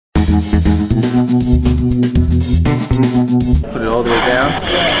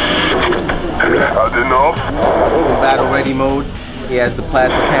Ready mode. He has the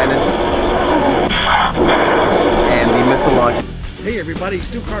plasma cannon and the missile launcher. Hey everybody,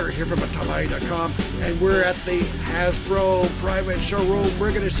 Stu Carter here from Atomai.com, and we're at the Hasbro private showroom.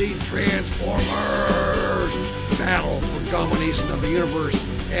 We're going to see Transformers battle for domination of the universe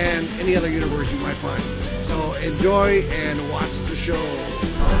and any other universe you might find. So enjoy and watch the show.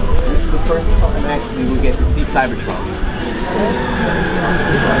 The first time actually we get to see Cybertron.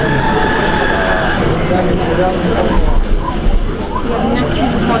 Next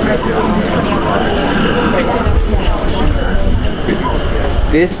Transformers is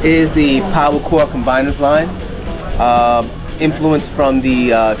This is the Power Core Combiners line, influenced from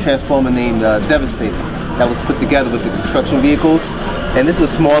the Transformer named Devastator that was put together with the construction vehicles. And this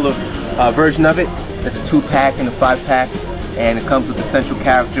is a smaller version of it. It's a 2-pack and a 5-pack, and it comes with a central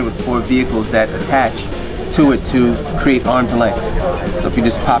character with 4 vehicles that attach to it to create arm's length. So if you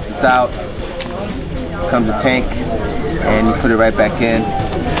just pop this out, comes a tank, and you put it right back in,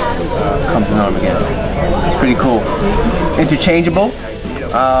 comes an arm again. It's pretty cool. Interchangeable.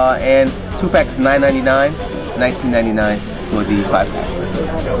 And 2-pack is $9.99, $19.99 for the 5-pack.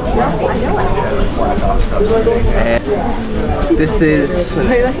 And this is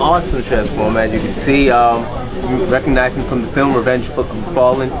an awesome Transformer, as you can see. You recognize him from the film Revenge of the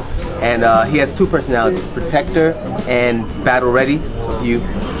Fallen, and he has 2 personalities: Protector and Battle Ready. So if you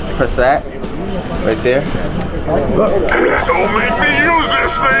press that right there. Don't make me use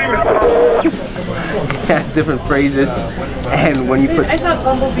this thing! It has different phrases, and when you put... I thought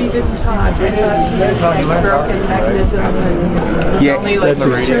Bumblebee didn't talk. I thought he had broken mechanism and yeah, only like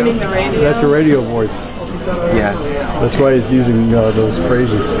tuning the radio. That's a radio voice. Yeah. That's why he's using those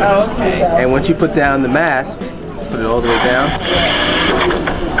phrases. Oh, okay. And once you put down the mask, put it all the way down.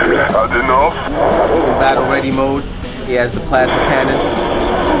 I didn't know. In battle ready mode, he has the plasma cannon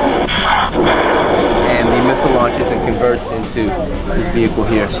and the missile launches and converts into this vehicle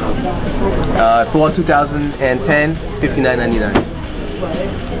here. For 2010, $59.99.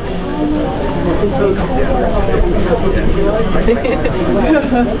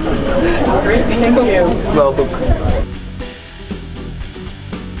 Great, thank you. Welcome.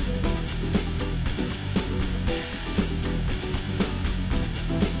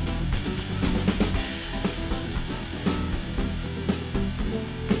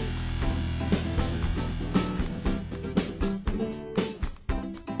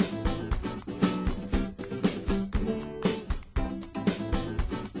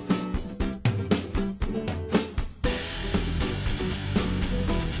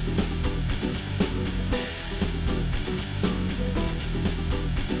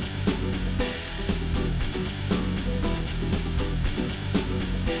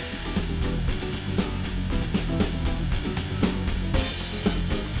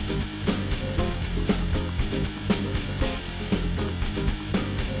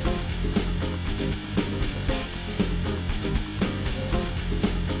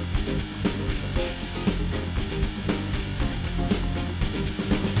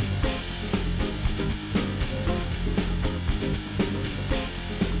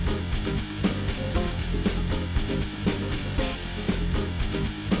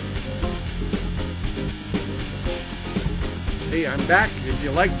 Hey, I'm back. Did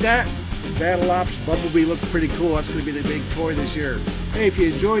you like that? Battle Ops Bumblebee looks pretty cool. That's going to be the big toy this year. Hey, if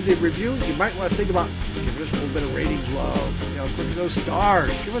you enjoyed the review, you might want to think about giving us a little bit of ratings love. You know, click those stars.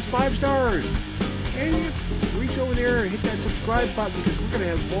 Give us 5 stars. And you reach over there and hit that subscribe button, because we're going to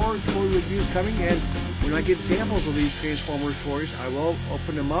have more toy reviews coming. And when I get samples of these Transformers toys, I will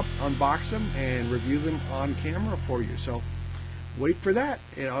open them up, unbox them, and review them on camera for you. So wait for that.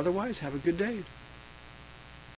 And otherwise, have a good day.